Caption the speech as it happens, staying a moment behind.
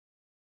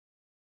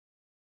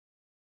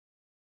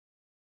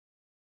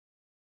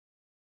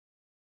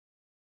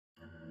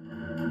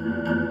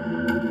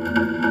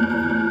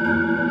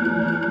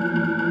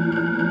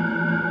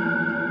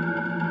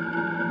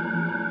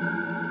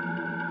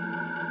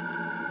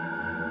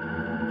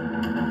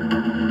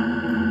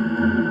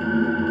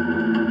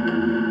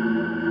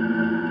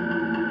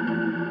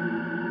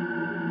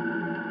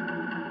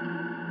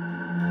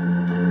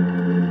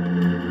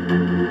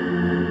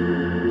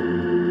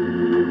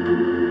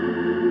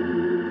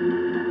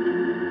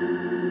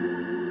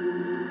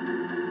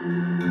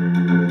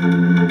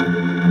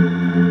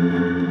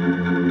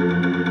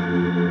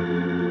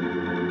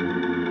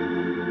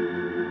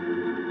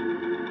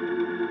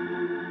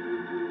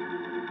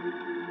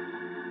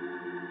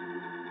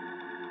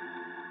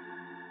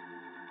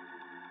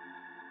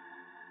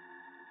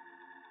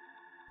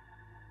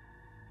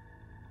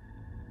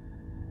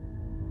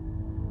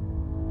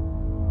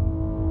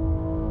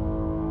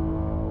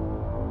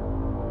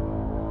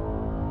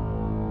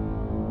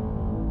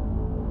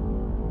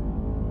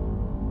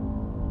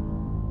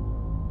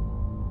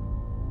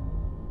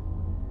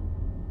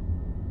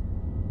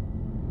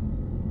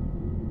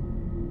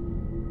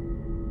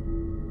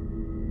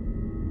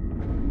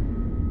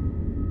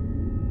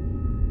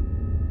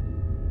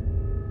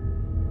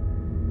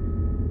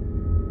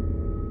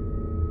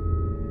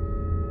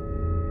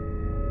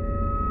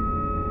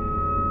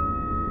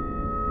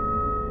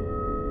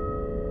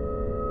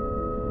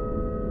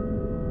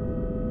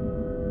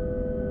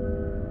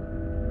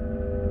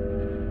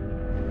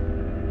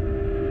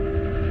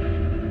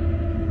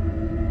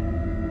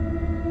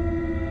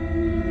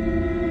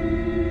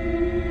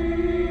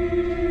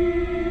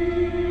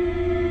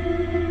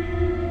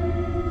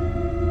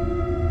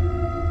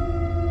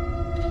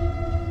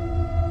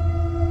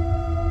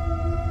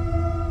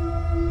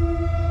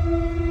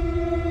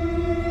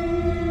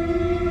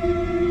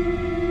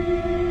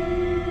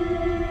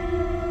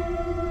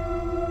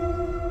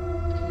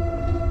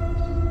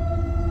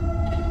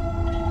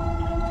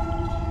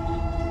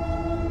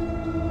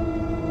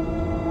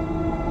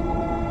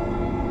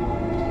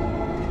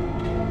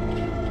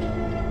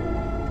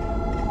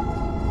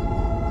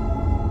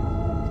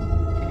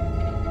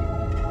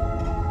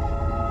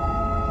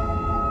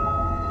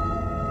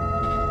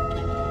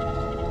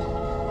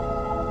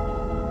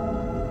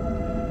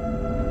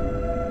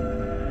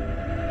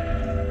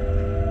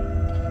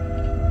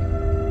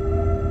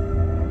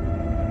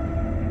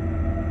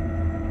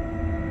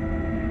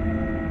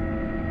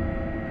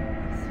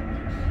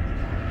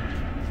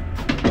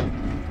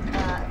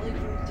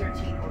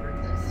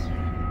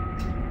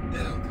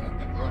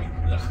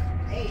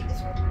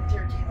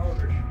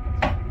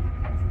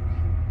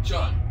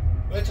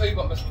tell you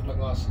about messing with my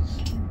glasses?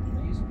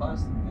 I use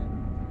plastic, man.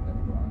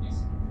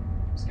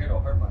 I'm scared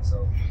I'll hurt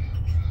myself.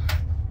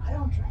 I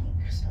don't drink,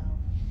 so.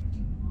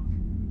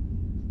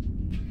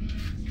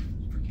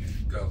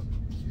 Go.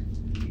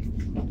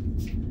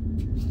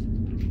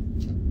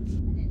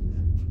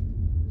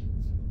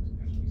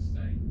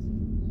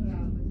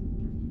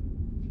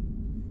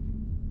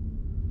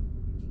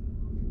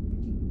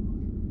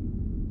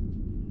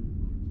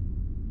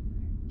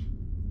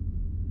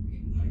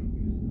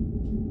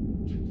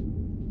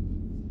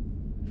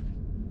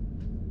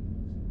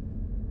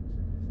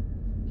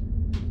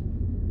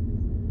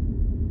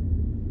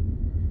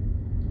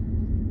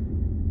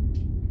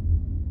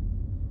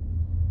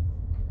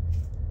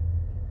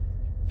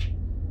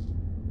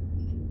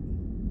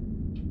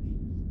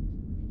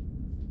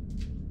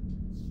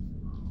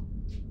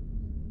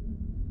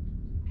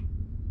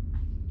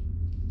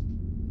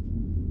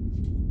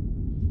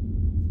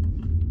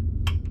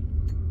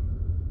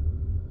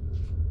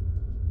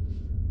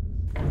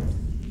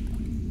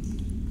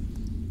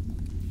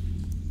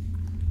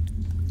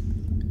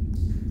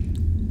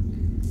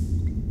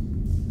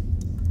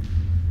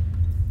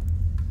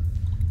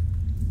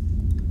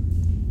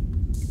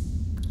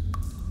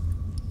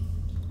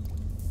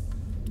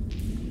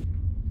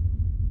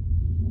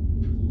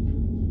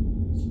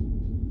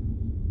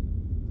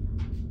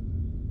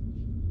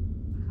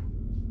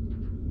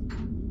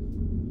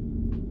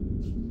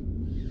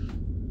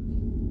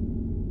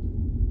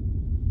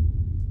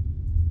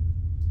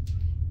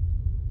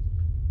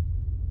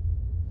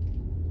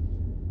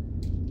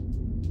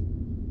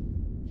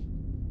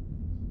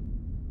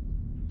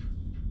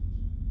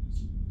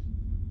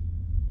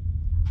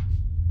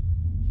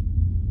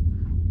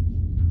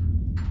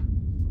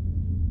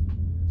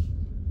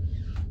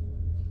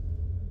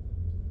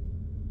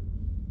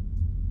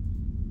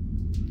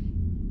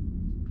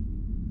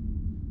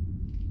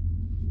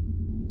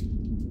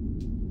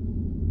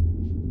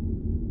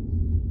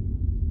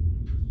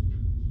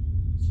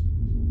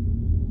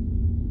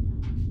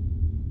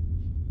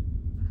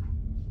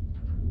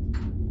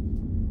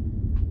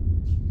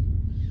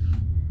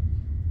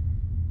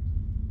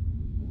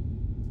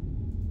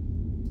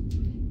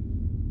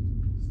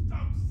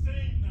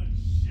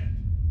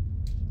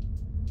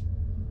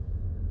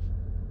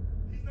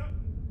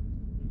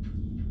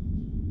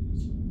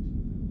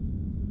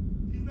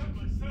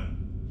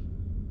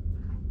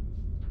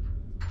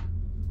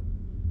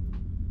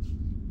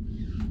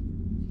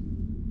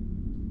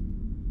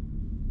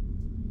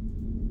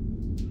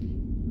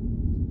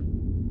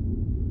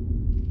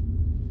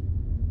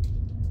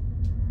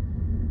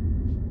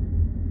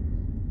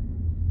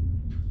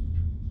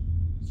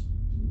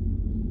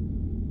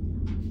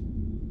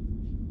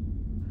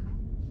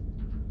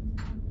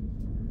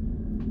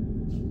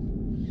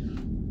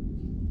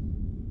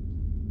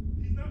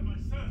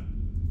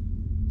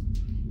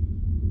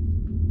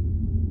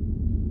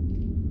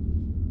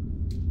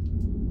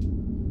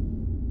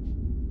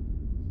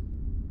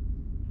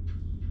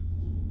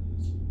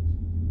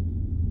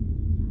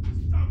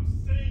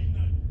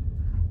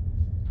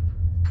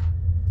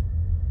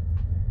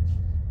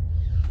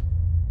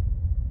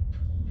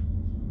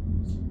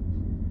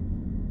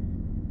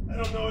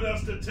 don't know what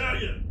else to tell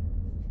you.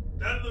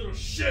 That little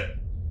shit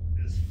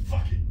is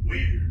fucking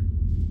weird.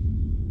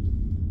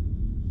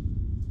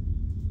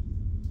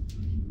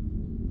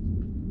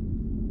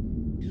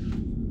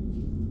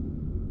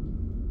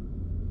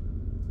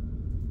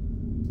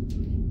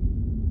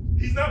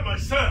 He's not my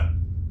son.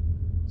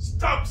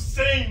 Stop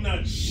saying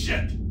that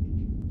shit.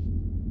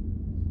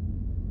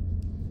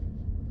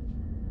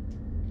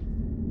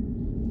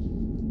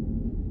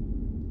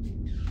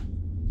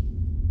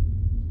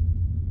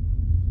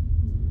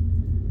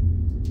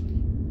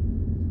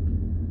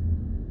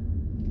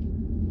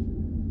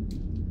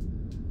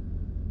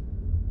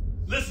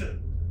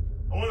 Listen,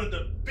 I wanted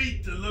to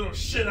beat the little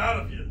shit out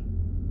of you.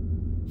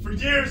 For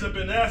years I've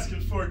been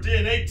asking for a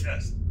DNA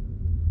test.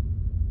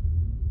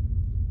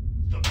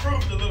 To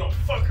prove the little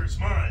fucker's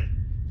mine.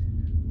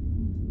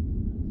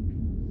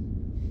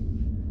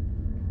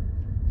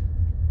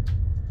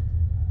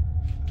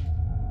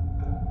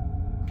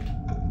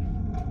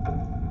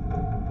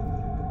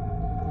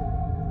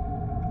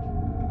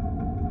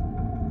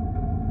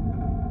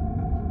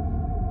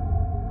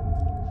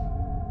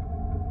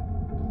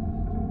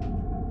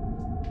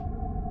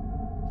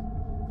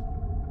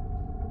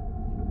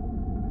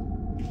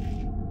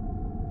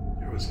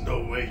 There was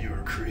no way you were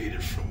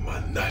created from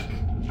my nut.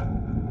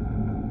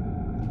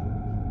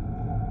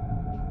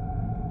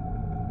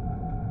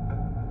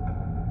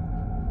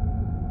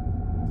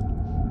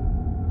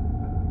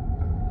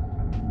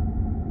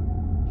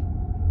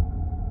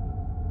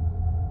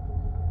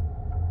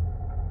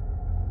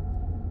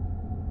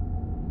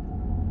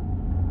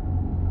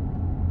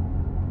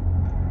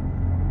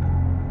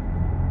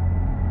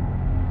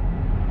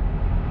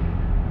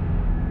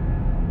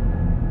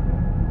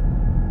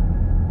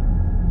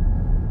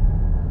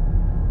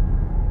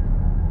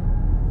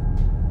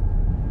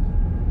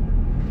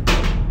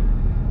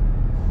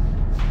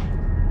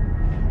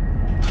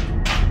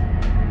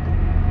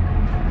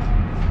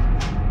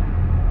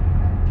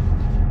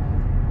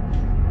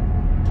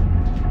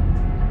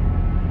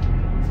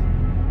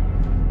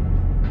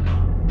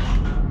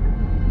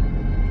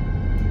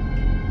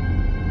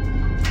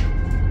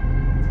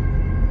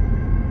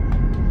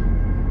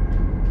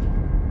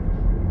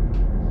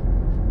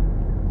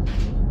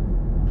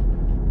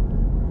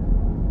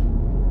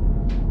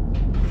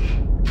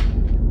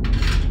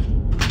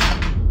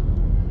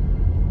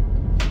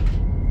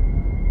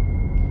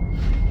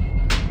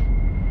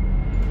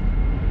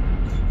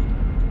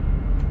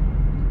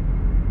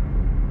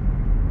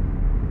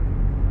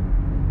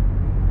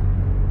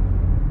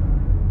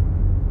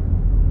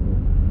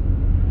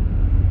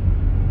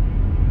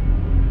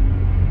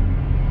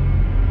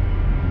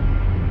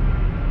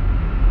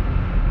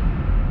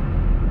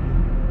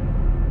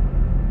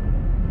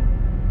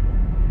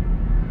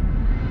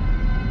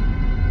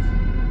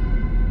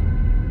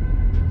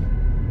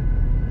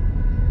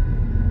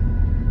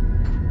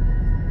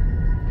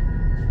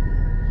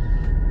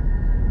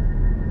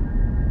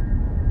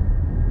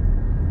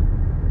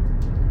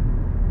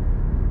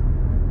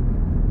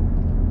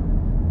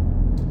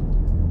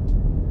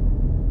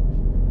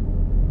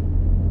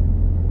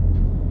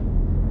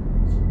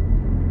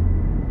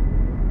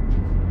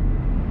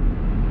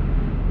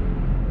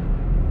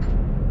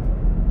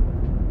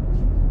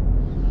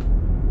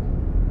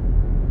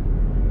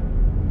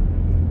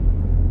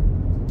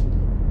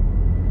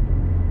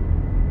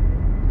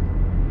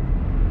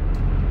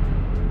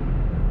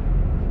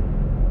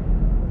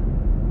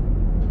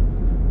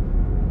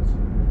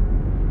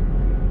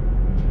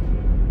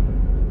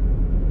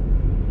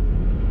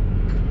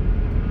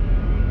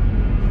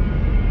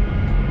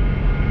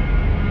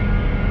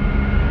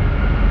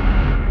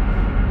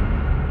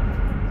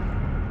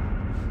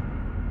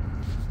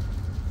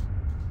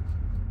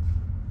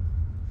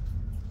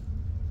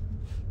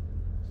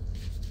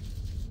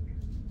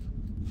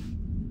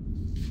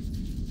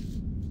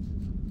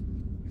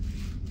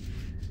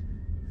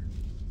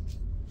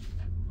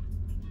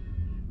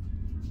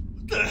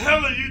 What the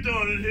hell are you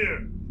doing in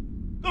here?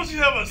 Don't you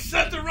have a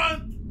set to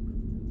run?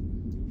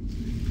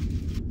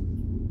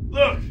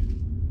 Look,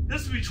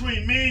 this is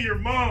between me and your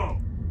mom,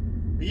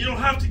 and you don't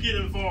have to get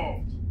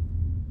involved.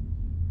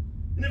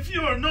 And if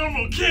you were a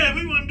normal kid,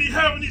 we wouldn't be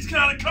having these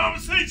kind of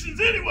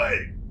conversations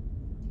anyway.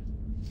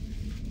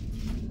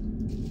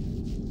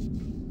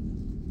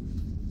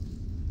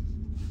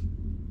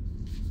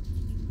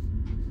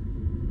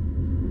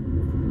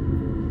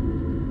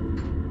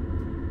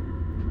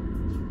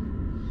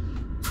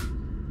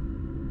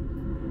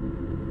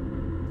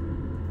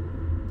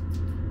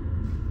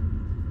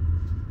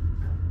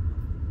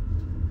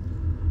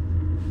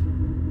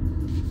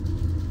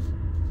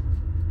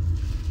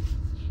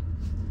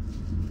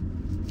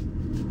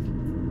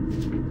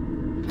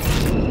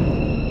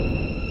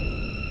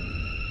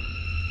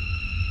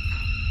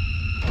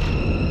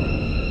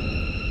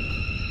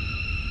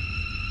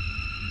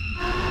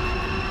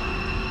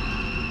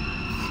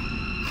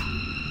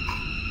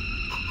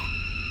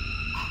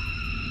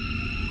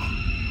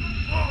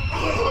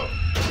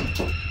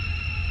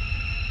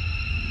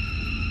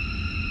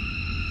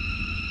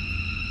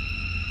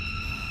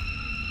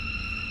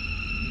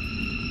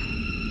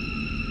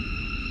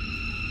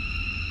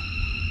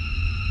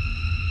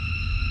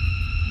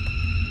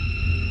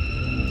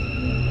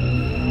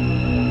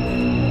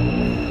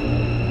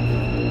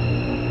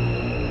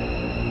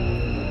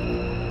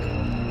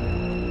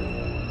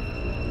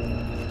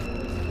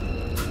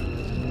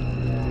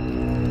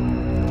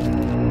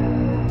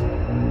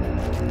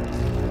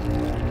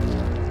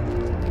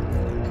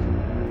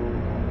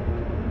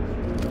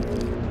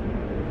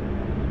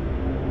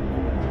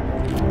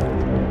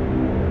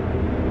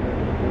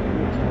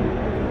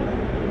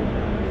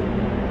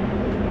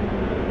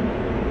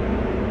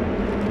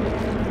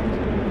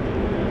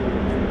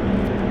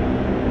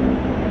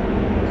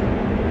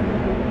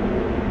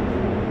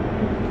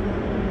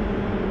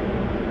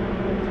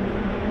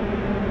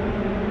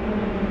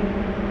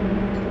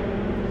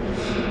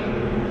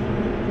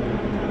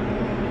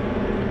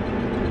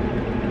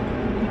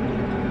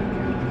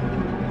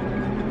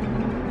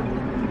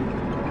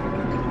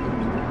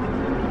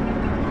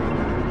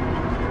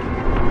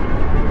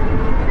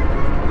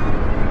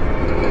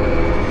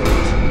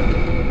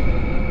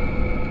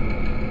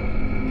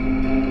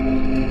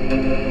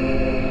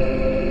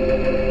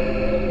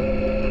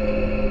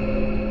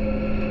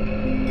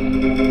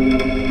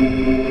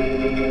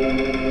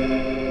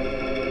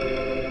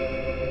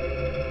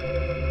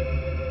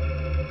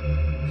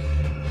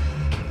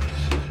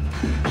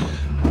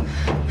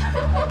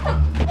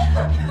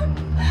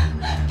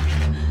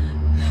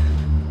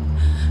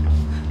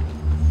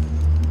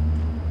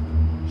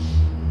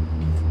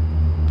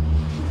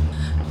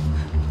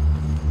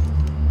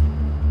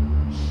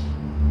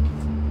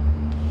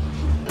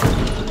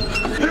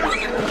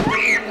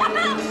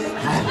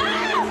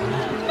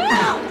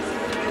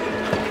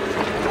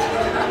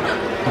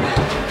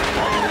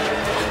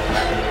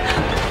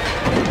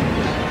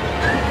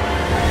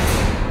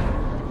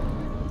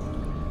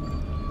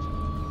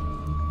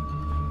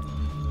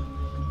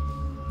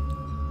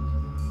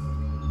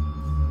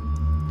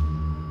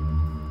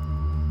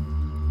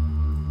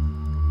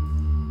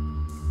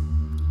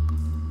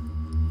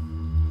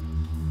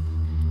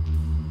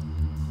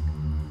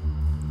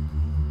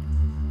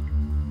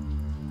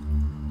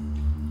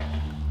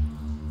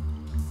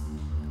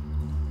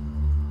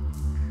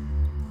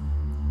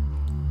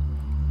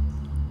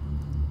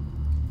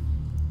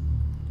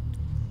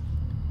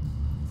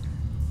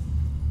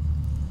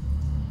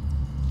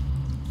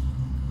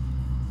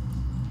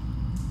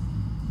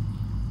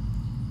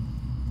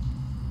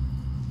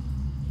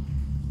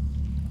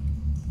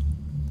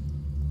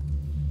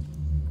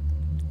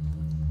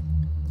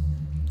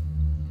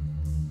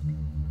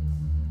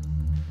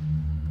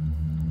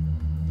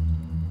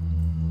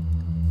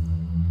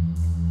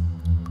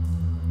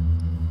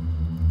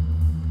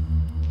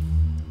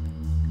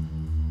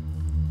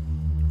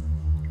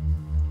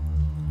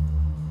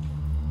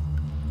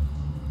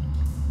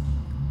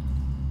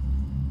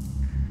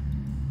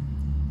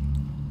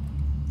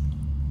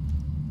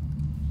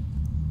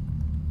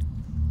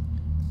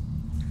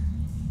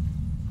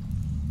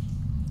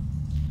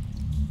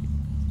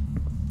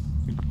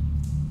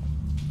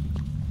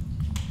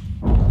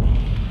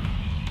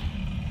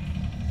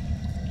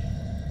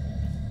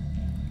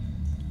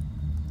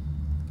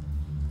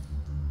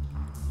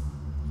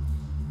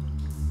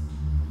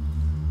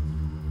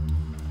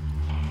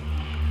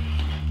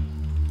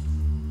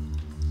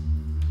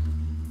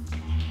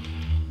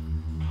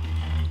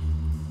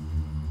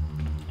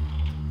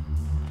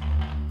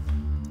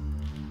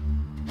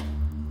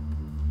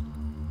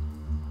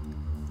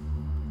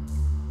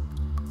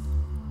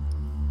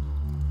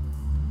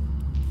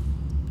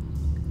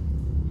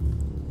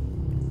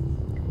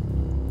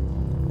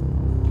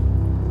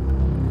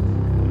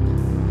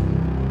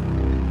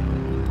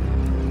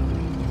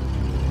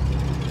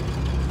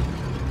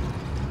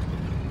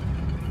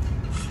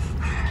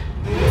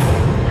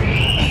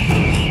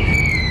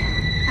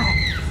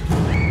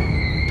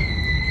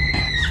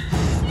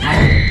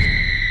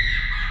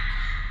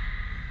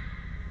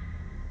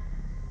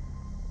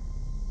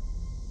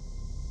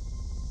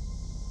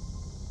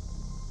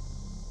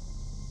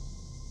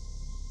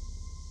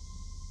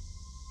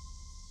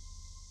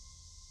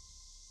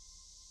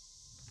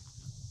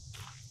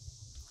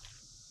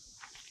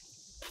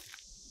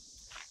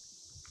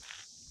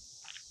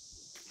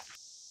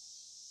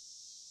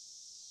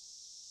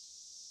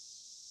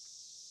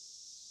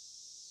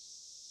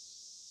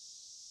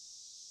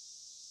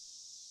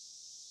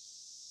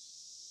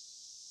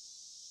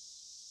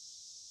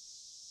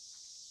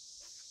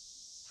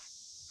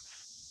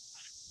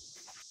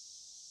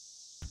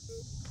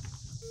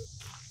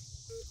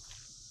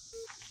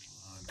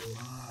 Come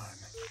on.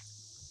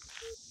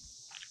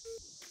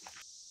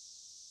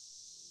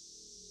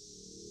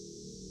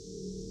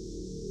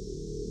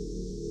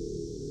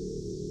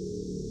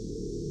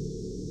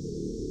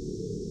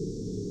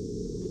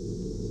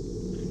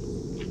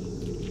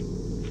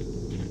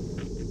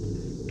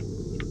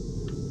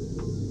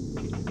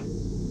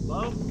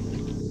 Hello?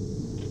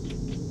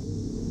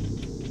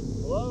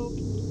 Hello?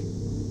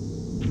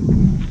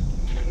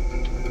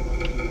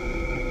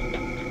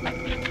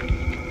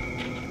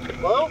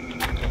 Hello?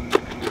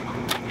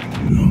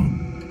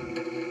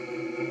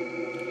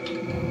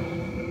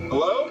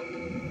 Hello?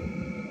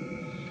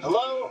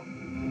 Hello?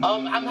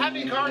 I'm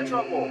having car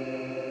trouble.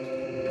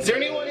 Is there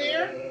anyone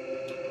here?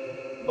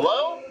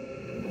 Hello?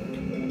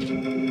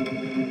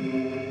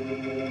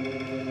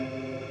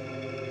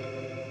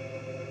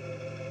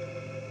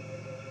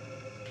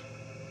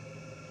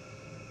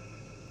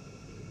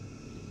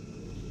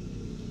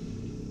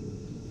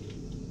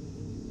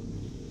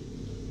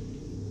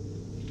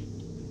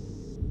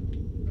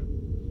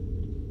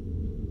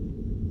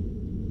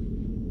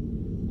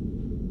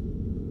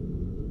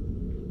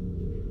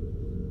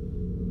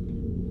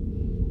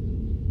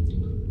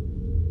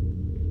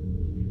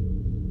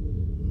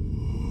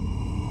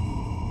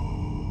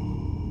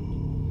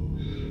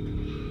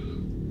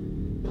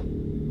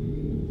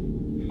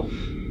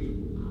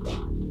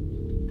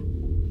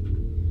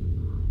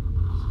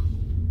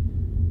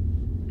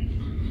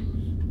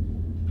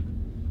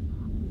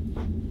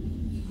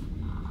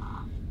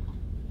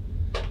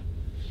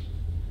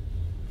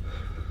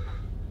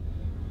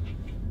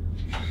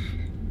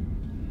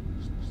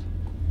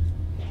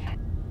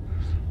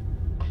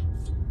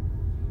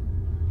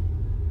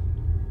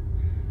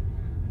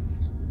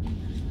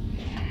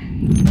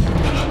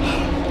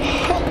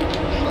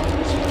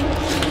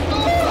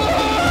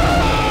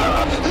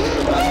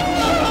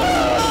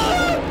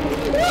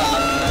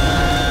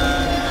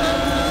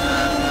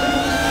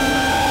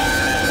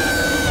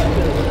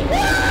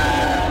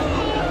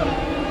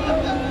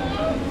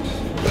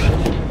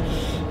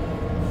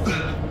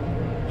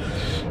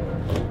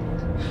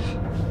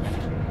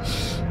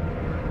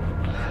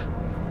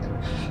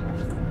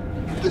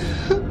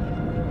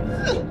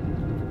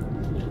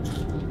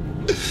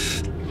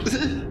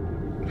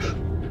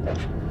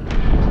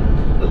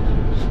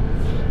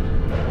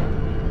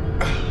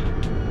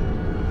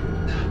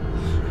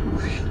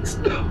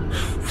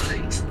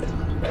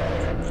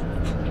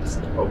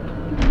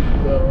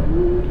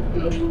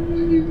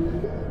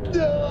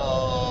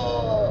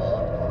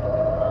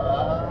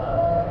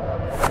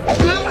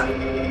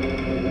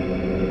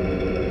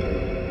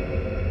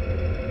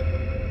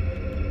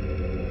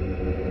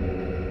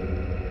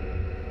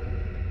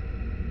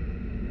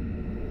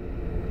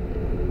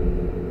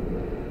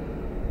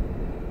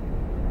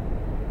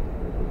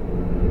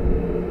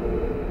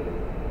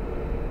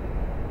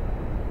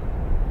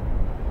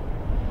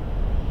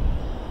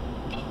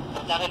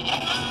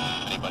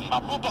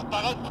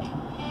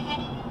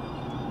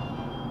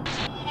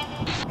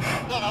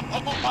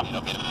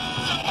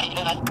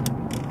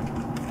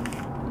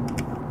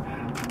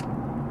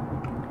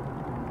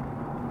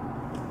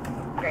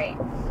 Great.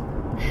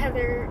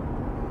 Heather,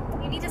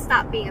 you need to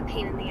stop being a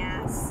pain in the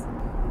ass.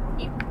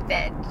 You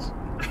bitch.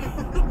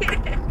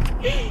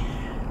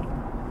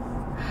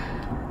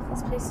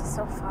 This place is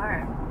so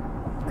far.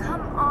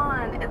 Come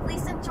on, at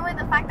least enjoy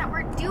the fact that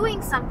we're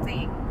doing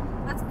something.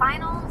 With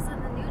finals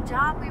and the new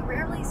job, we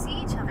rarely see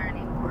each other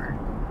anymore.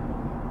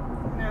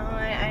 No,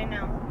 I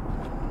know.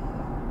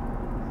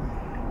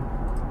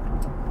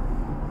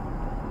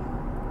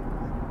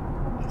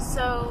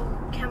 So,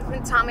 Kemp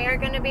and Tommy are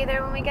going to be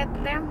there when we get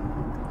there?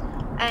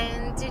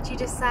 And did you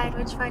decide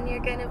which one you're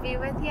going to be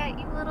with yet,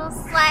 you little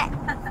slut?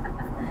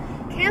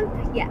 Kemp,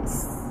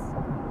 yes.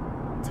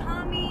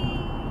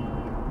 Tommy...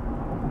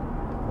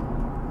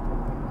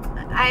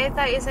 I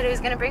thought you said he was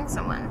going to bring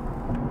someone.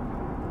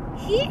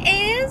 He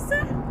is...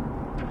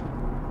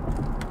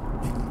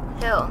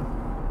 Hill.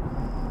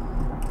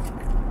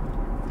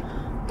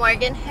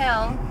 Morgan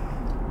Hill.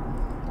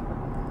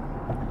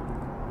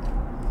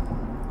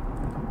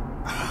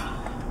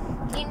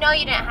 You know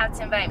you didn't have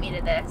to invite me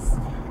to this.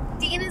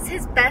 Dean is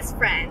his best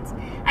friend.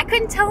 I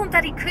couldn't tell him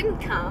that he couldn't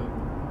come.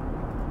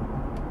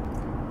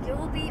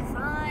 You'll be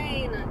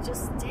fine.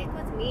 Just stick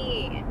with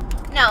me.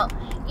 No,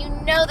 you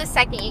know the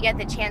second you get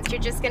the chance, you're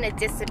just gonna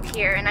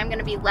disappear and I'm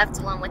gonna be left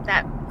alone with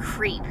that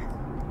creep.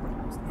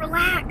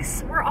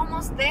 Relax. We're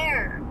almost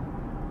there.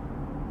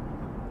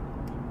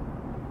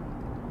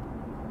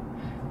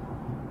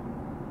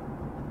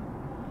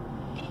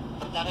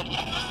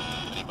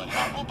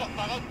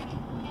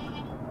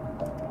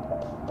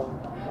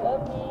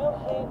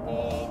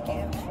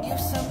 You're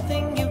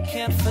something you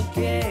can't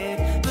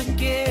forget.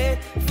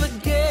 Forget,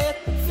 forget,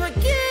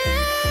 forget.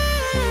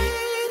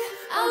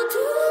 I'll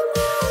do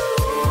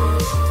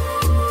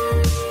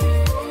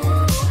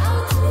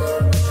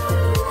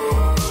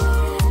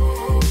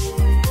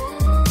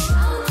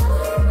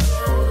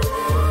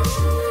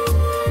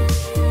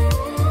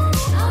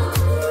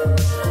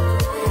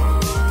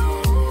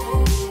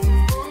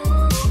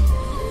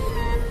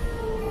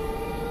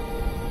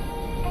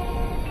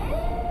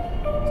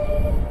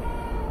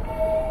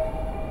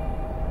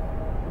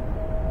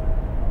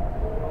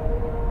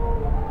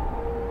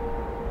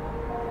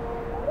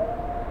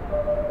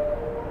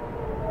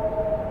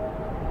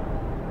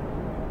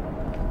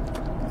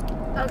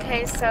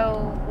Okay,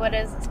 so what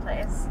is this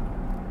place?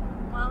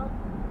 Well,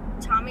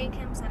 Tommy and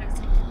Kim said it was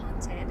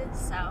haunted,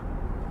 so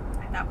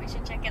I thought we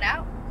should check it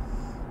out.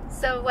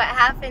 So what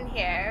happened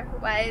here?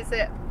 Why is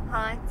it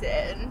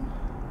haunted?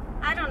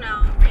 I don't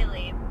know,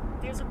 really.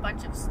 There's a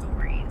bunch of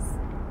stories.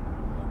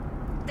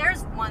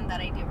 There's one that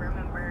I do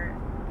remember.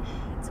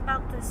 It's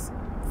about this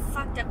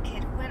fucked up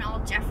kid who went all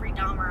Jeffrey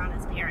Dahmer on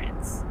his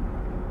parents.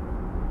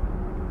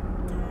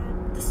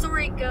 The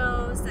story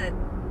goes that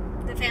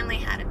the family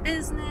had a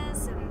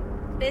business, and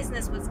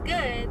business was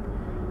good,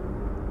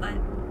 but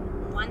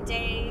one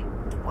day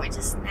the boy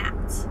just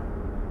snapped.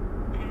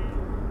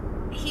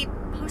 And he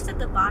posted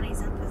the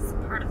bodies of this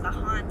part of the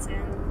haunt,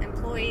 and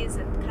employees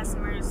and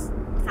customers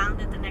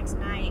found it the next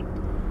night,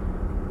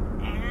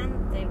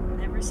 and they've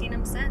never seen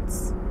him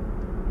since.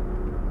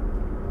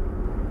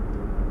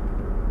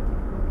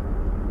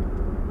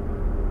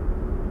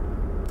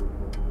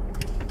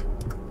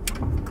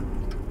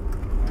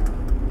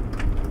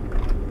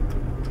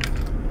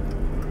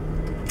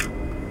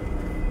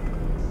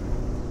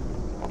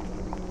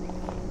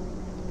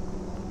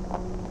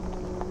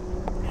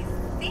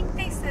 I think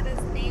they said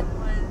his name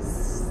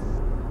was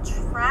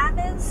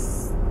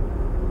Travis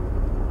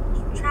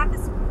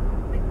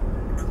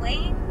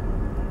McLennan?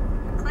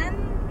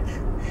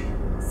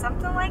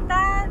 Something like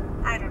that?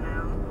 I don't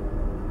know.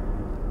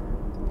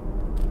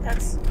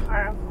 That's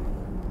horrible.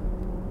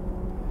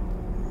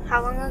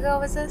 How long ago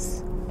was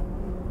this?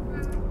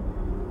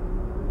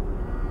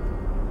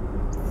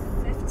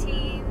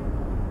 15,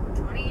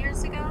 20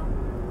 years ago?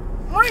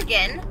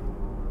 Morgan,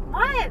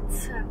 What?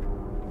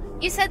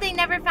 you said they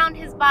never found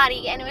his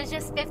body and it was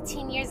just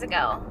 15 years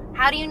ago.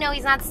 How do you know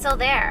he's not still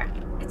there?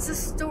 It's a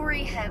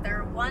story,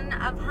 Heather. One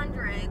of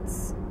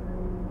hundreds.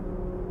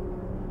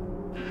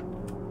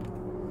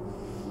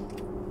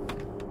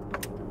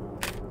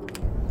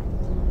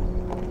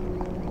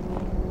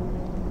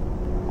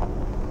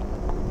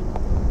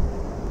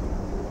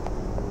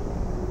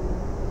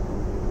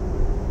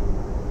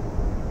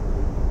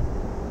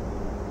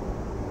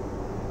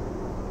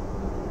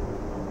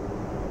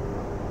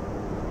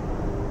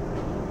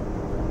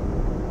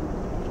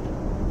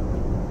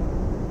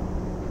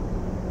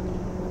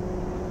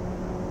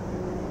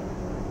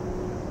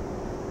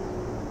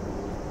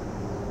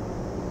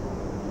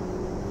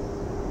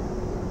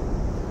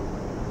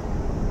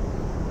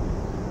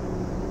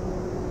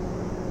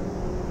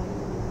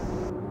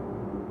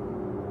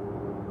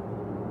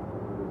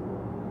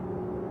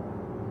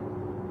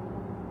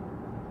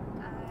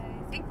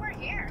 I think we're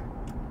here.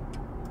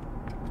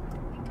 I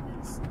think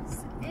this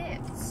is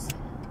it.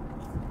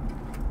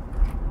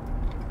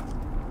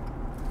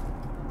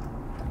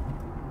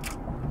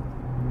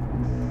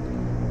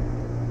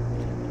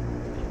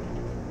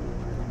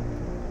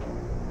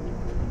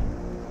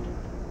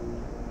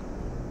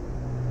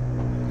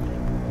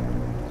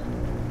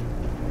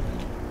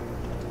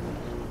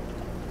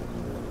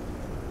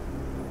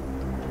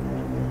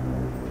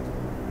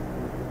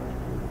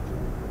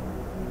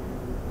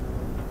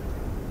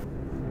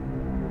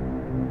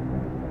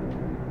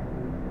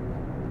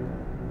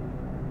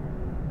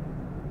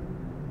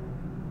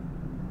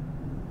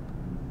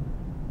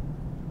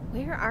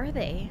 Where are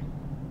they?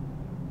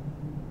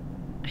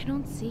 I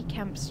don't see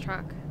Kemp's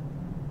truck.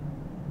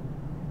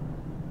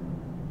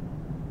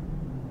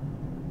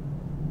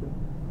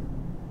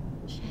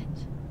 Shit.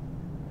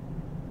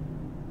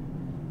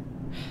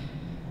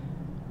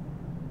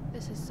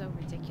 This is so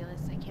ridiculous.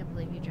 I can't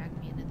believe you dragged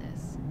me into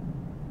this.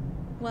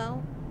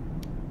 Well,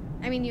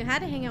 I mean, you had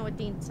to hang out with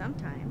Dean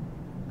sometime.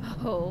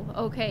 Oh,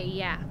 okay,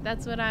 yeah.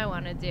 That's what I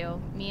want to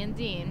do. Me and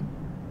Dean.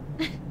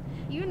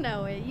 You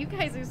know it. You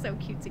guys are so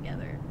cute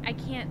together. I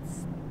can't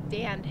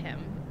stand him,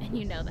 and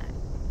you know that.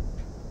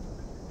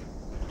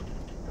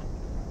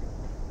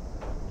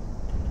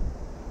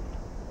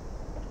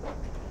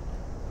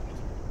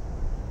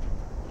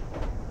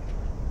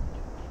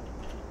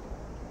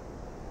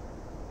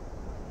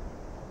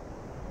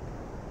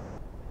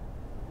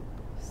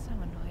 So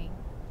annoying.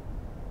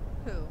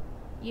 Who?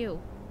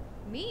 You.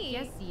 Me?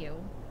 Yes, you.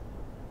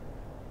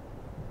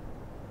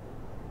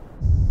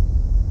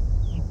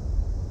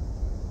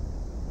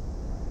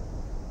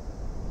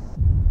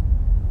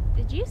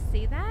 Did you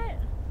see that?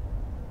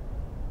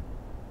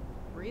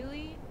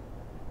 Really?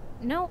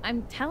 No,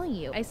 I'm telling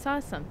you. I saw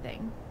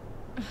something.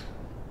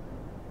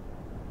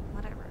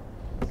 Whatever.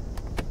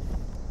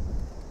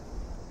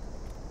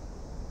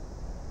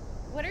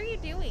 What are you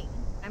doing?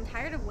 I'm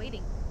tired of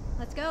waiting.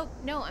 Let's go.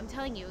 No, I'm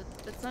telling you.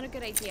 That's not a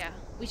good idea.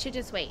 We should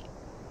just wait.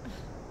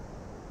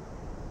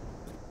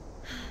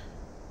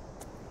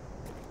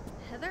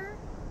 Heather?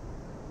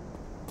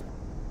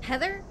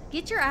 Heather,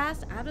 get your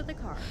ass out of the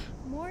car.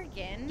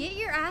 Morgan. Get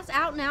your ass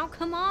out now.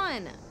 Come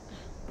on.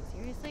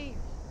 Seriously?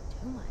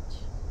 Too much.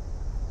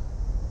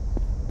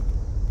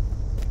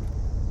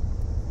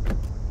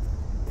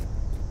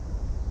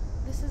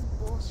 This is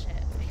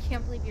bullshit. I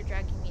can't believe you're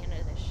dragging me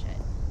into this shit.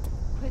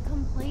 Quit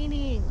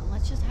complaining.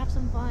 Let's just have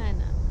some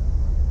fun.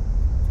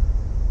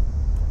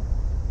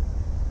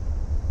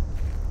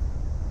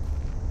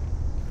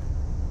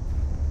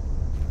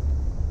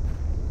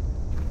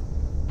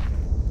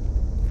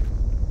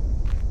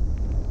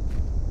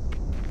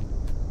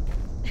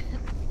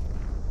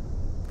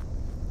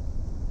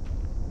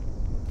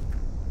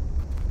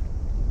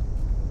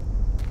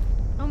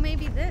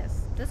 maybe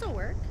this. This'll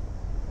work.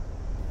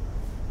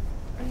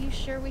 Are you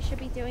sure we should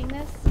be doing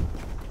this?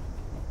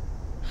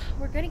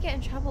 We're gonna get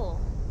in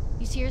trouble.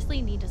 You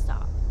seriously need to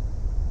stop.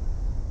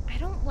 I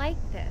don't like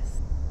this.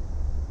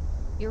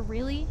 You're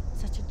really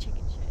such a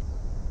chicken shit.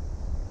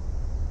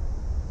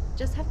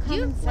 Just have Do common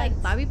you sense.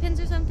 like bobby pins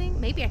or something?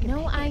 Maybe I can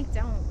No, pick I it.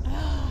 don't.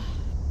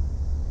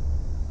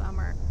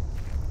 Bummer.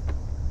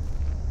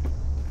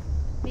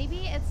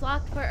 Maybe it's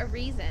locked for a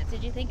reason.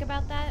 Did you think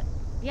about that?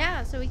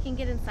 Yeah, so we can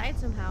get inside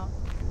somehow.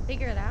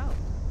 Figure it out.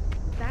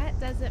 That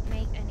doesn't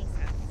make any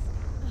sense.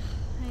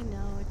 I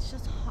know, it's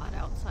just hot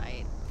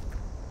outside.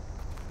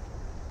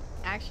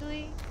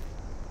 Actually,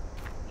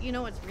 you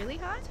know what's really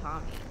hot?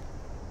 Tommy.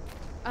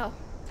 Oh,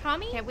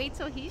 Tommy? Can't wait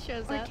till he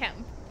shows Or up.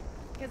 Kim?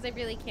 Because I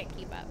really can't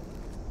keep up.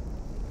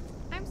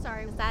 I'm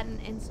sorry, was that an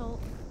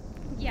insult?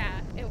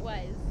 Yeah, it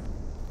was.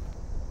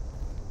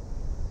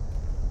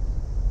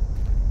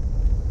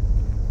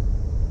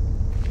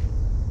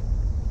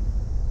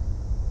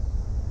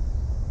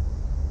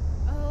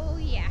 Oh,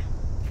 yeah.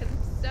 Because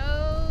I'm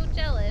so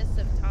jealous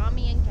of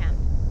Tommy and Kim.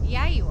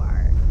 Yeah, you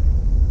are.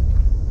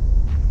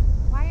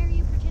 Why are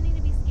you pretending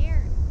to be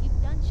scared? You've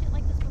done shit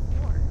like this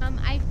before.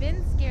 I've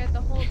been scared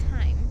the whole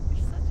time.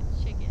 You're such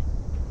a chicken.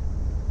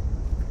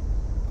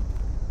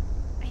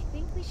 I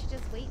think we should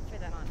just wait for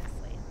them,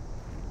 honestly.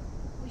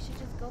 We should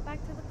just go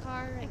back to the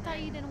car I and thought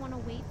then... you didn't want to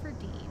wait for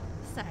Dean.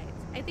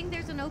 Besides, I think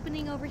there's an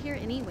opening over here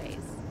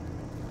anyways.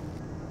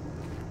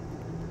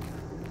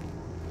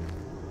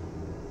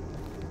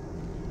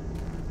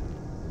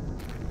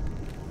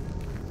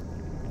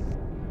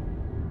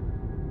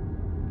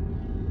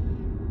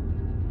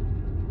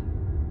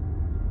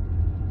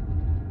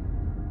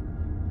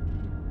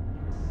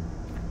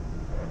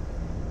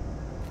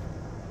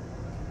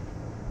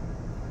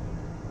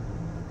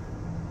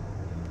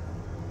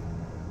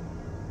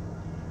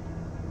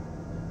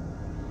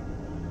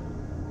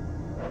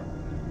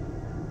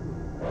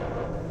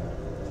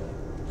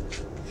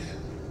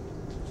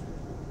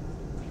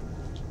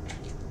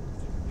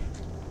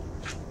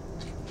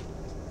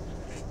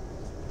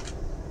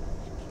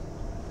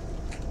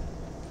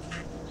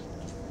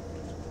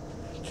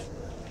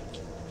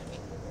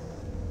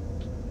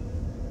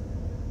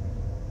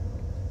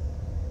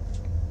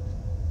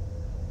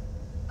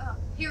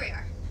 Here we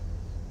are.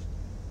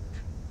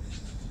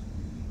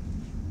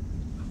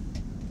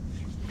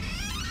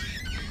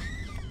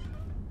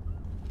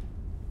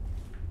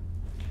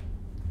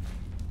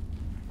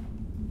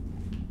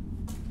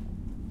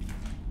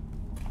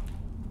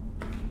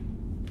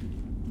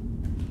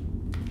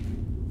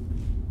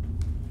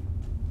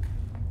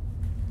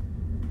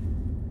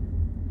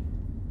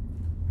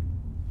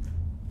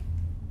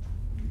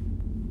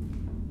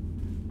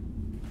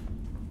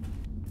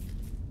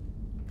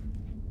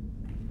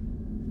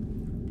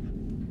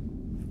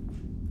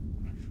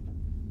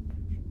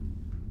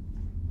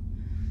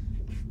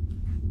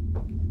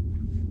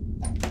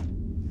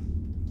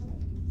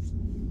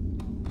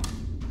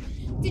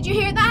 Did you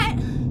hear that?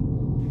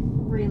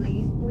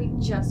 Really? We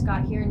just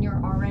got here and you're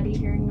already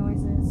hearing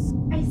noises.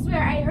 I swear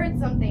I heard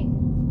something.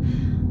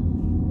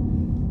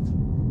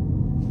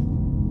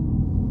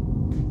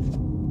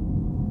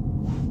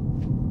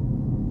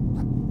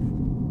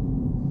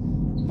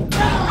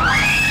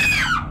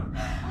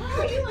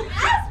 Oh, you an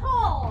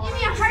asshole! Give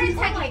me a heart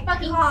attack, like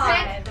fucking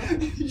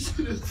sick. You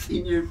should have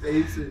seen your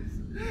faces.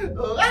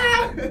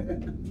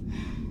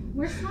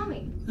 Where's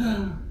Tommy?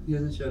 He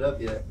hasn't showed up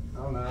yet.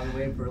 I don't know. I've been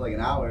waiting for like an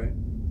hour.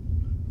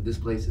 But this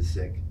place is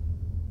sick.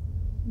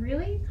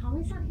 Really?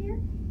 Tommy's not here?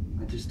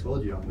 I just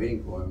told you I'm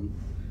waiting for him.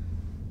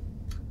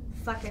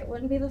 Fuck it.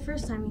 Wouldn't be the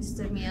first time you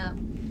stood me up.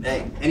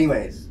 Hey,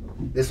 anyways,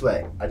 this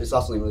way. I just saw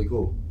something really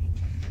cool.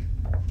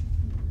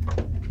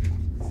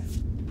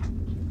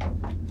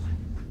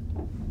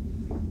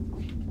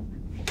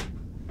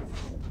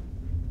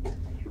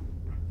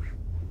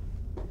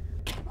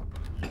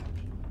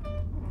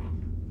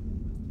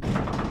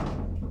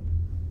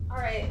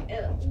 Alright,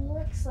 it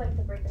looks like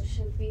the breaker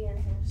should be in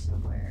here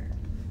somewhere.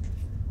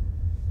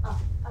 Oh,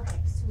 okay,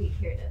 sweet.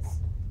 Here it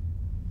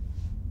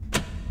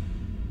is.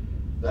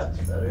 That's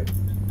better.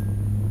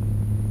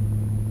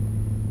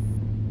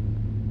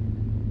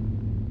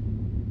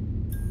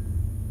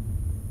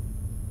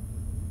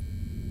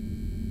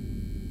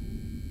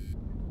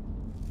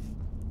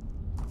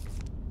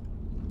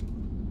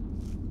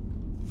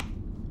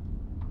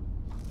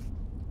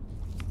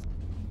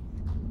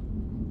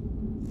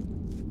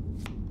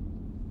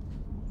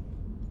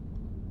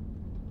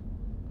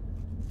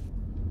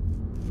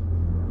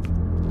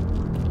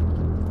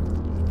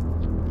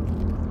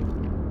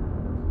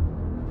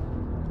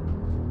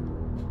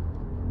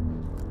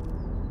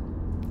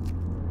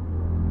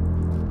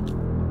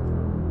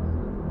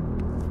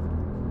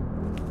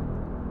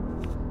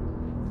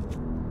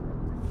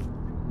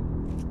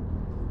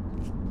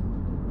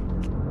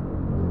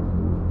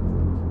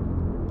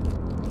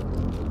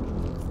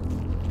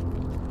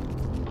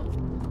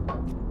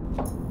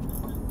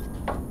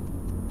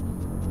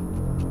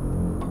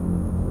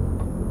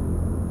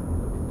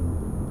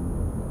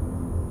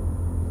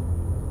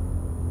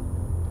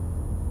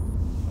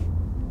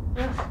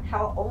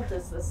 old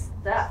is this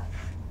stuff?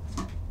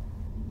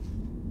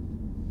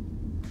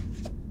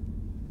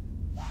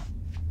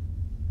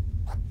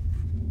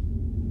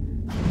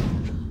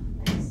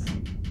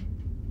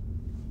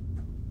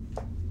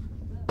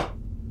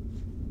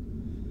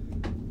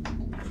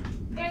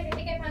 Guys, I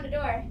think I found a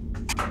door.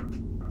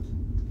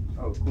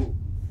 Oh, cool.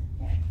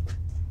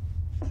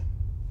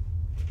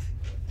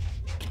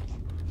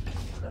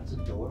 That's a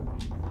door.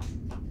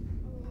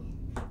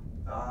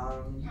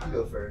 You can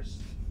go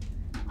first.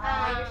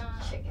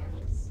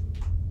 Chickens.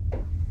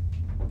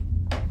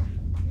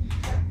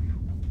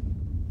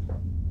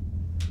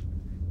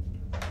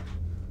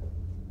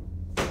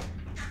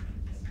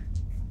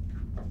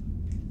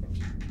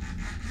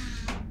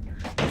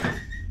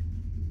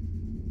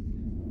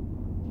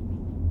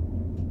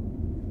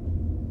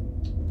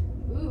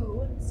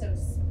 Ooh, so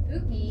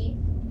spooky.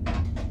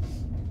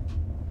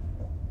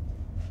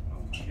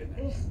 Oh my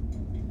goodness.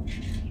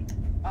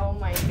 Oh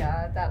my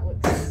god, that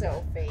looks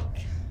so fake.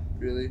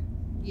 Really?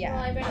 Yeah.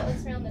 Well, I bet it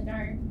looks real in the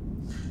dark.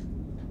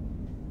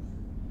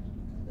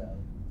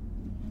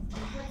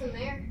 What's in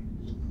there?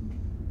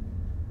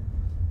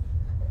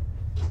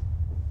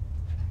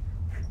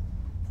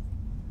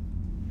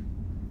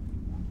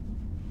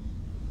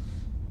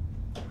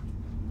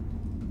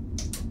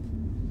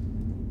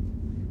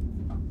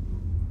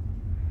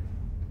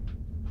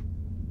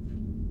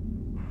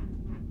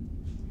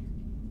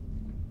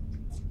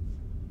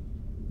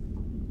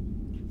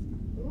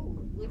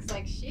 Ooh, looks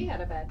like she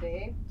had a bad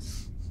day.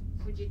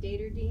 Would you date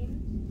her, Dean?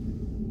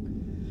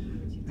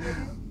 Would you date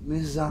her?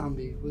 Miss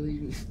Zombie, will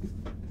you?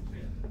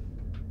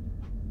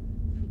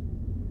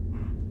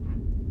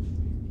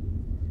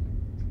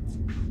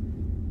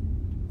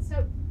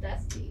 So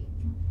dusty.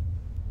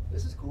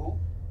 This is cool.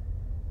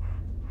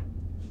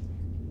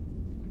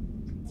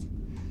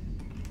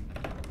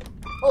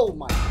 Oh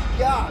my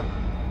god!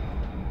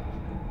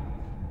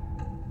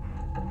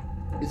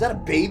 Is that a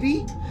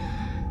baby?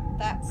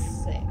 That's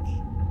sick.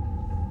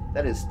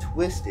 That is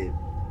twisted.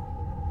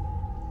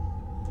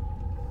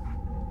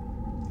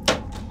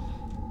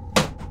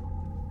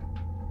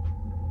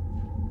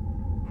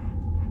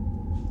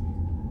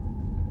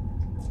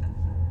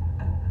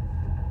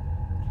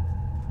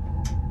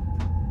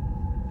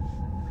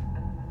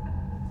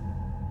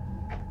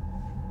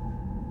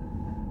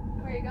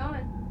 Where are you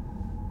going?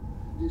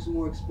 Do some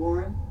more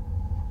exploring.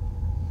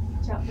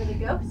 Watch out for the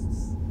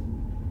ghosts.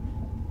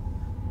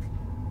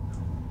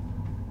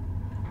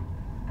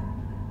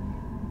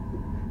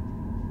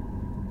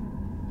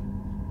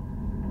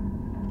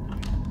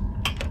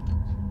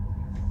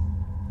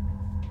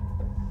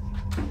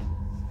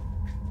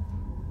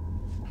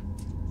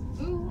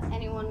 Ooh,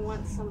 anyone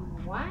want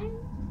some wine?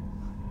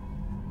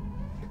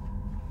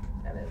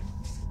 That is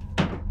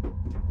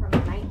from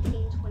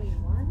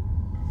 1921.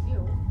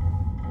 Ew.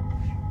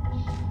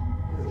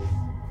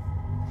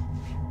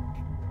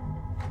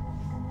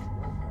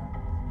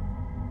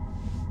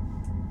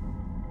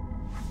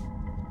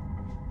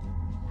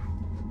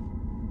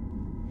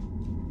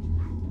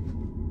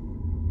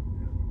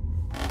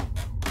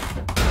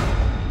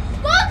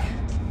 Look!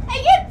 I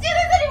can't do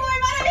this anymore!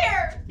 I'm out of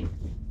here!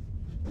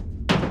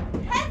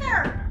 Heather!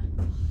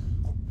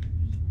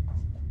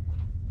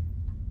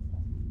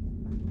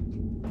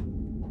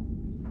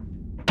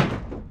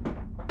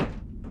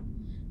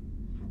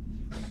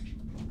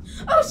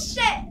 Oh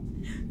shit!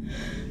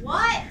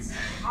 What?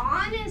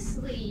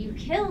 Honestly, you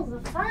kill the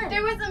fun.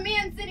 There was a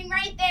man sitting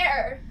right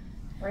there.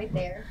 Right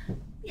there.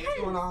 What's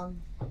going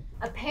on?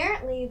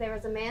 Apparently, there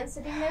was a man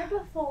sitting there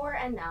before,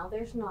 and now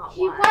there's not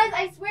He one. was,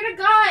 I swear to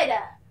God.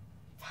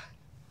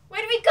 Why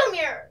did we come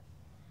here?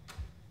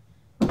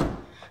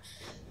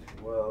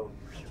 Whoa.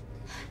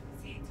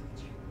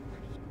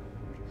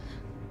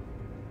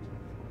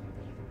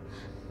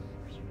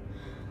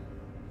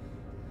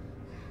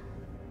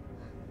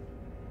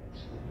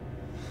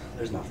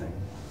 There's nothing.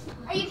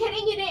 Are you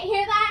kidding? You didn't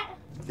hear that?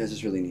 You guys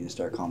just really need to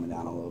start calming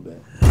down a little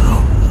bit.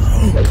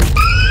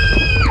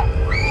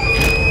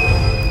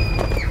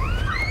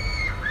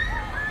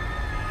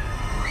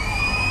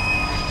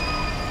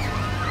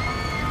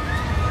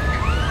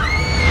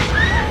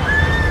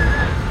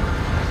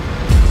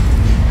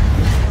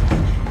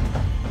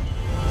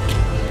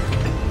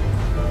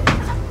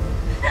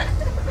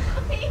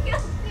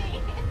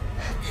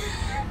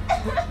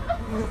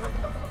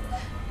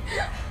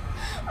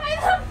 Why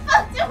the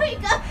fuck did we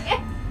go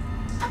here?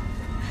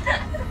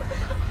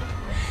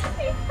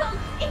 He killed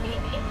me.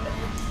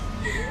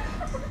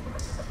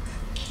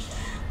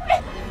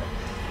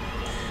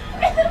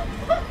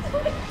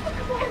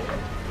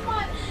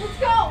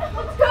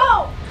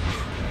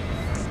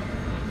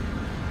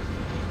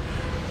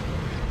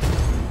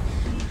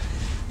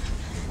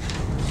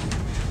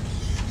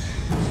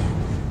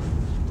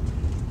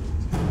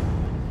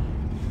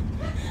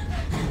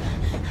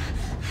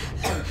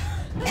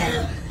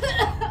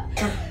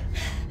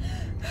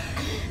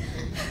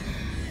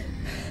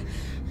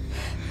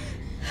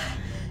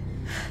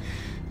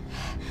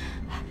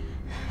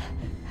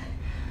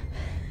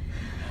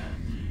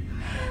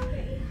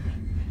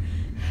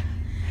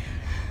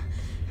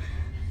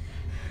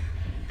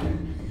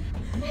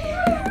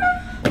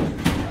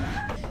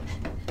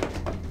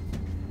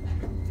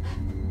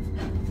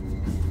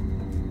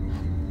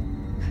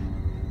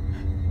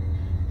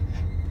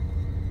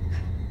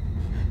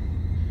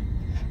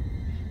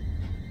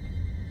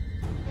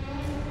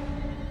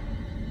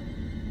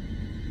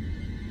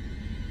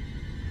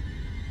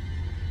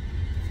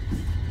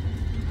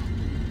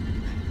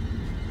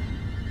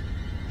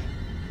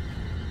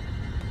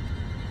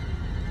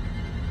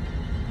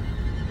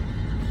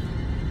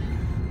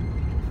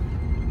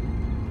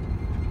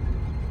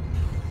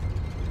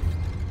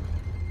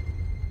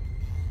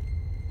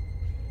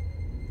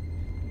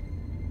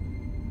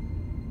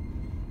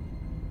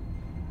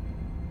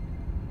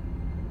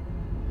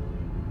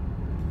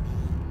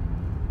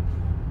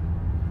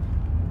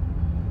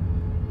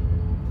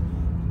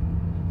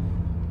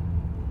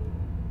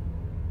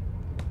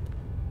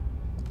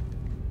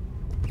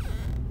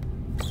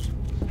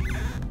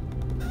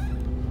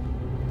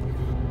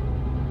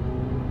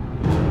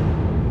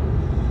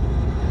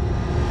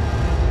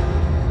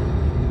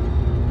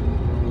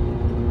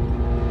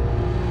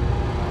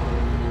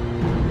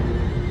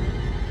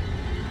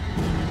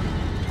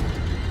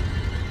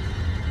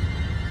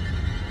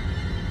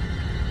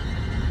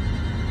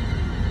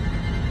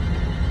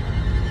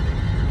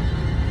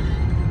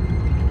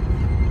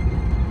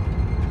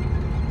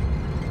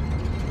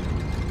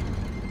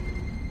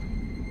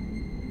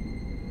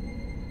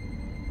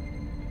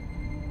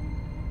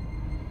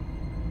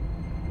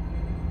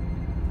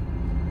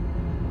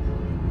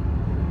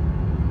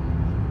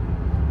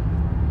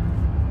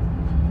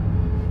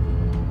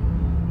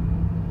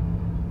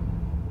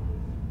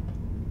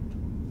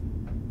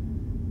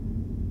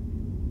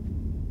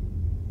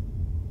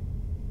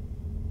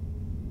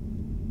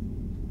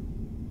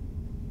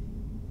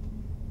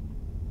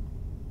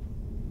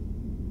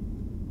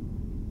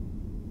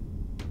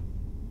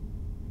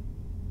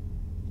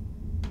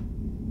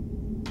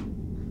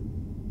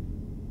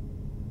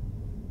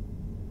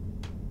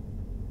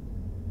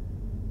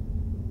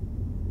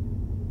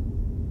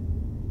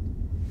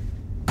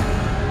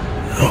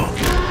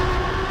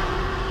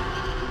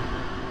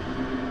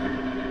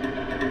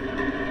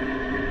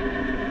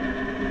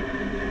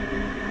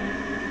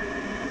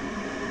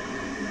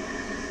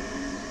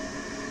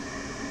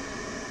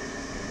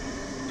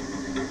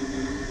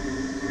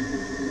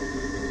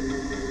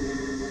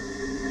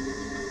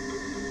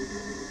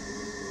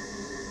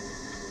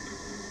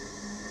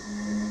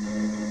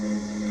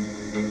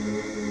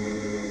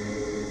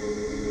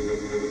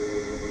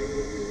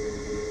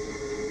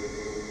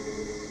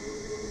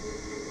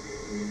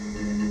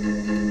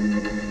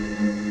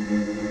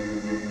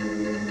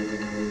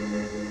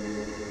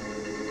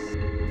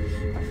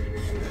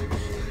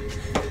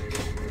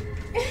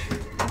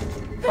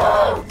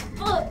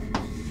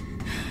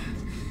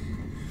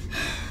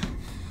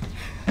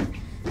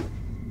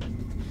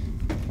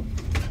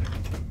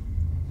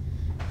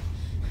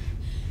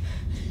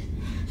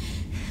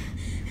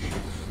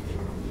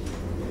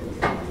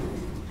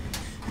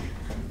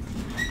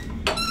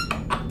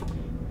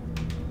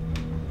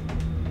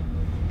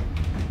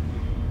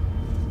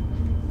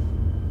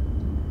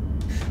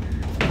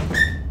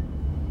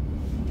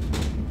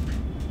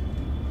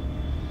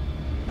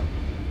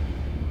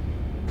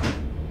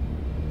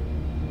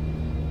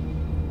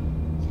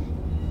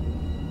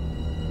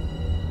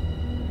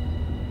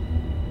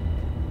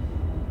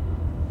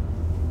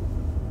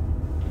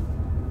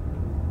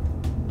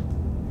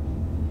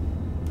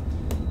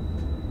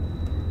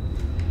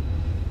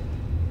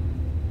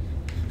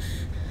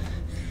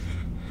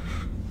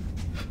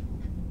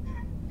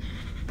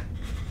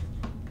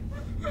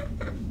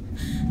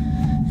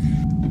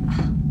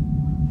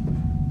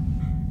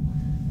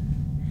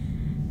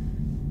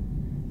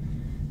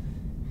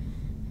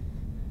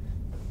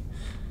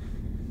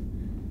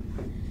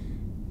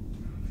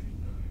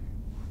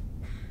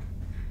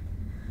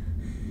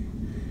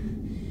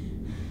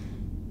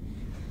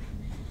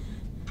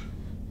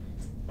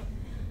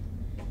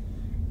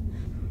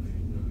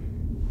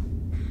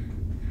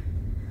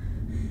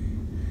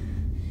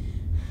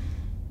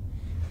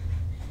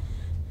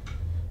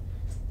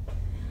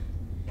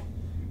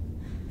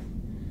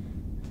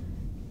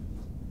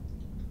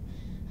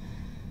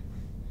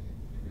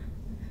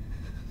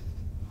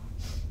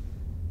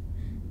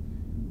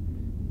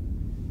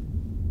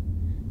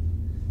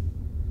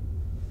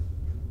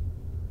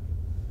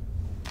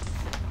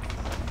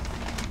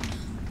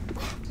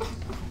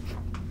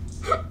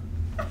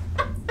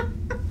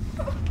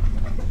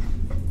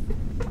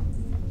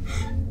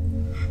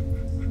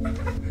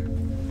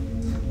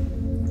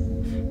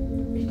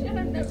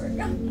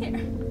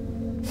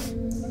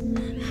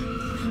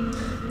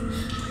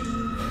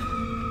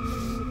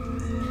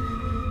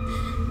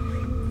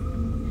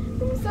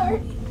 I'm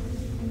sorry.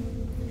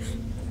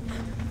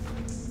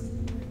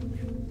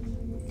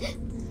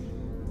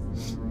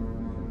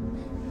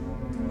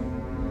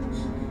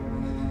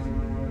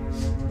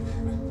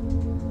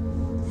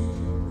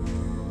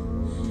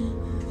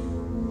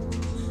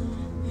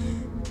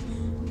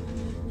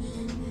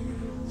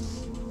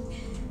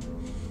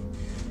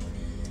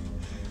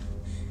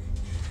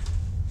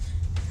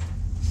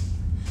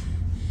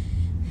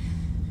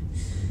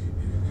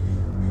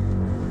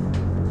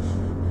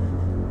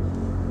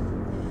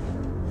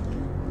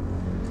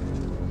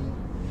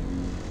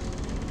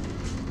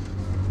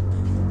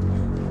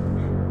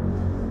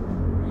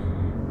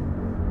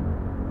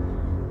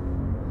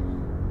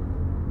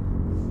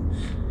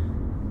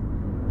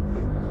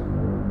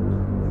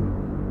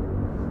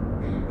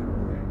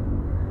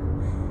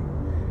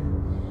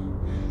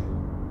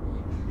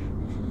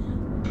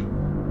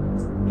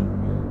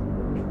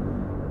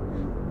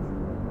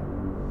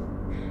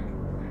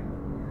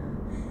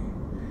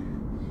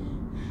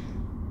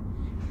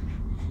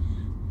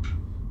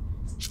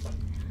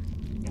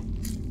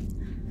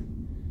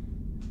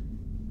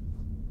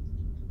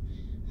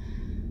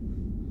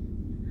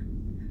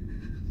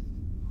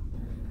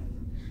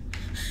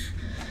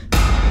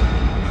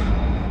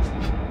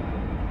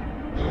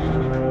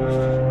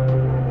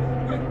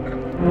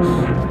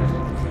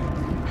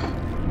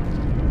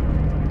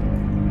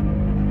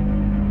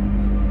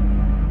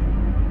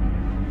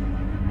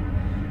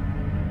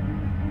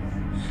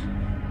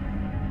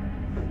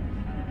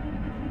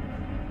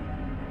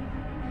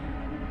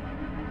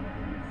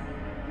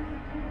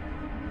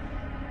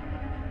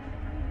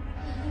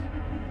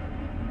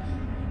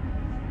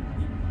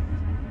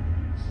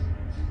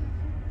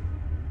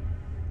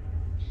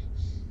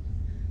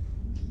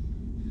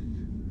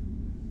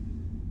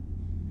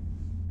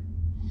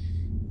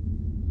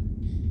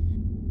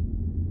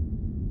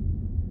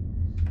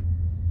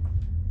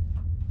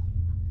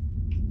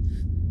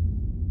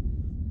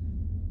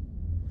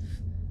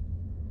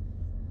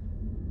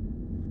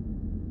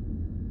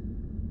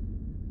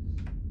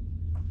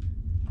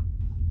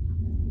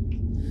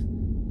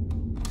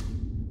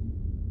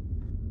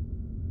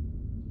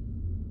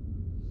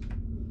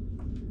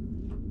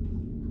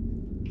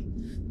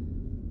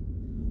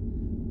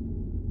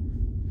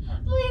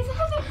 Please,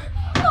 Heather,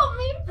 help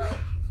me.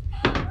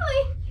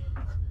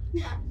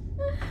 Please.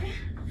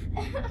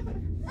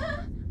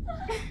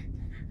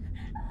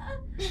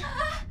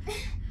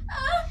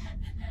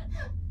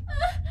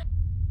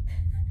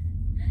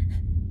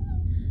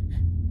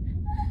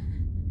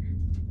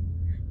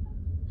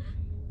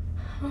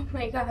 Oh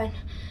my God.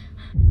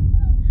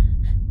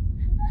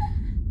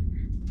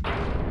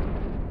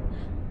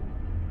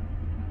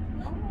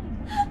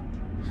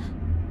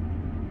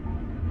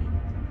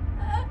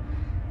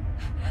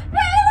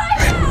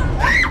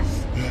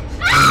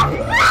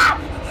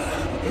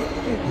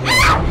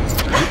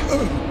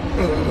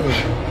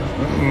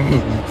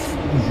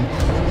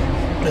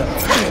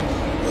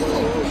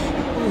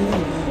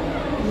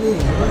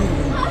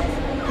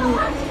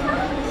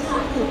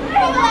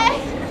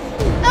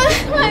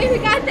 We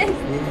got this.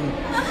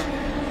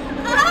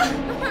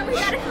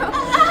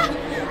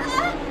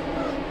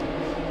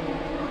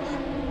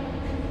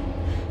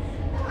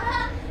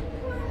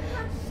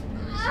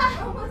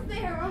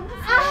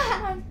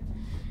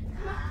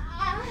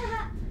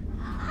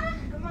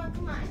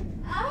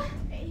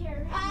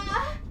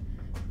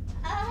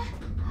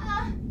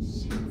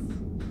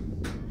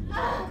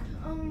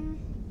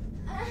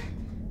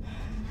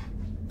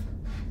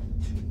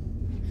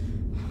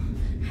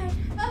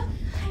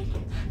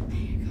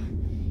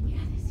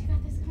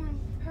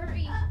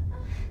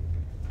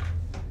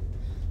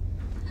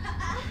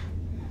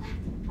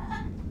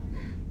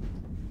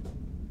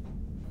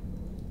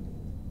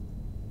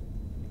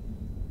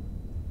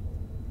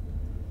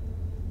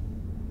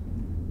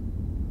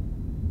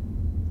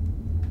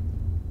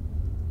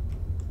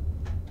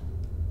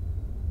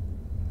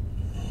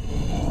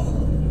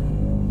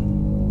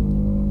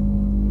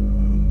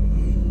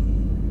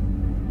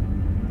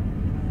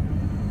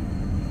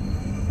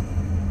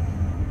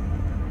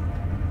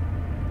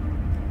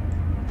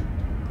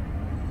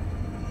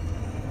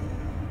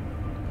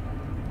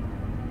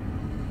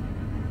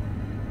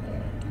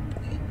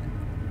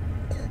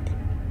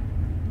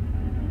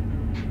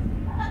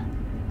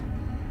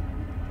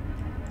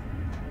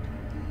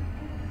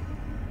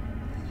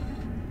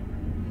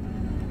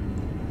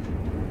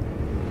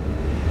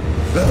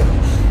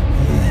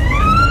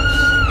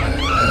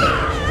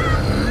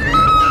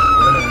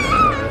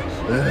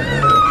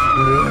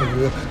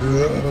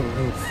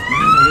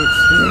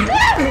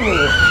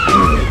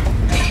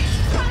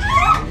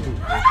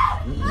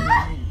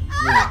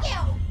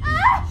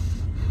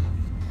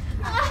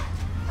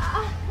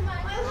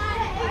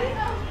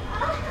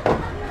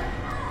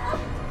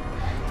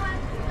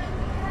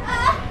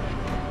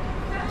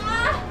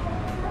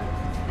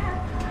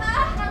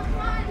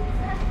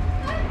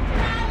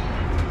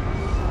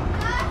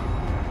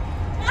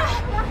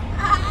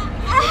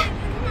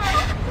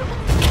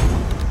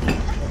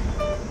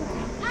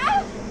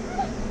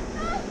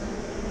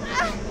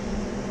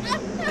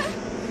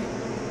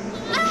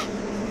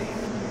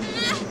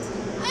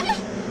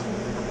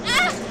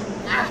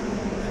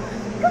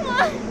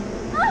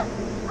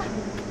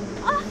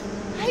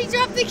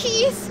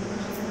 please.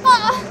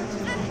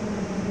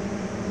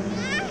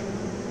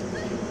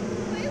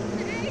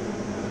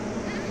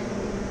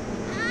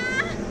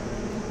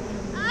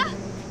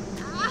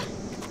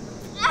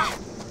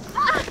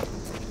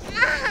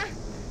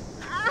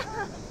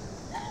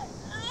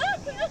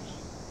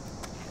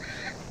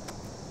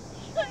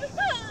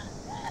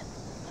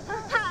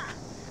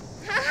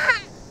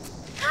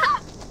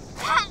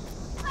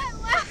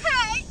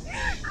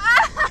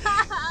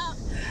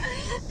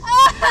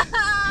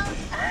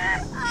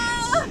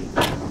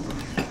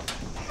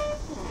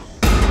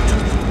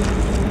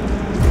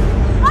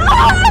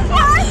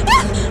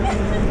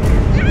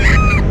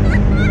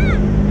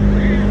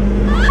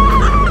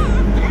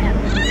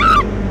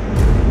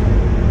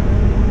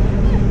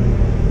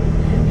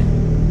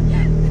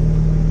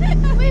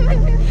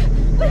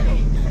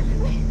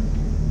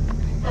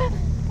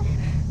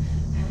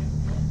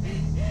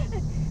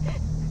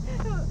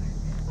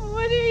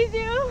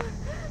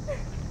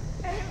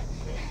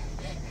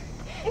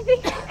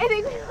 I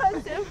think we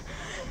lost him.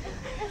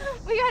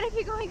 We gotta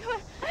keep going. Come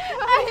on. We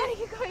gotta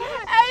keep going.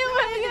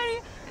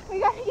 We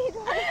gotta keep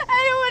going. I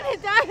don't want to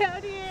die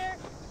out here.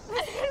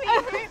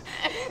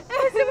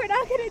 Listen, we're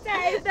not gonna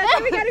die. That's why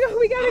we gotta go.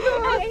 We gotta go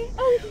away.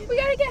 We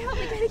gotta get help.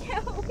 We gotta get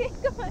help. Okay,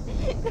 come on.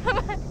 Come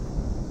on.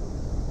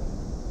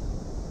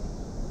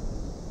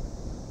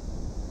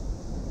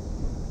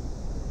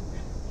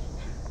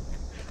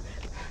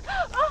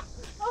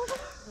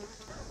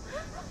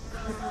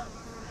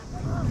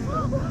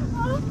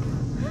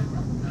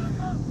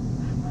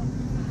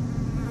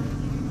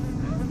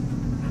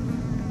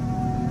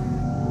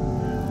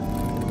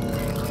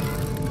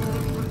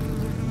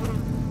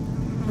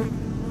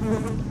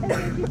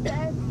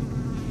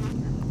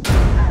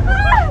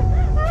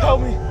 Help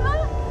me!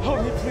 Help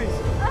me, please!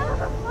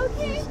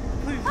 Okay.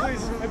 Please,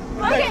 please!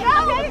 Okay, we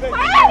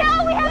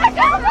have to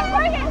go!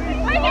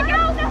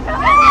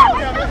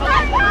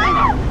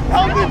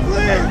 Help me,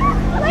 please!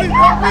 Please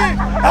help me!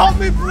 Help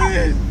me,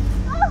 please!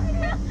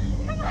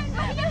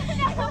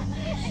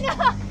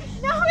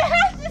 No, we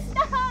have to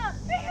stop!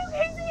 Are you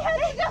crazy? We have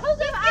to go!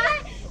 Come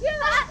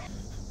on!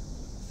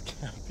 This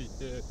can't be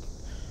it.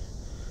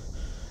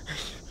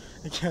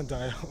 I can't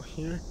die out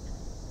here.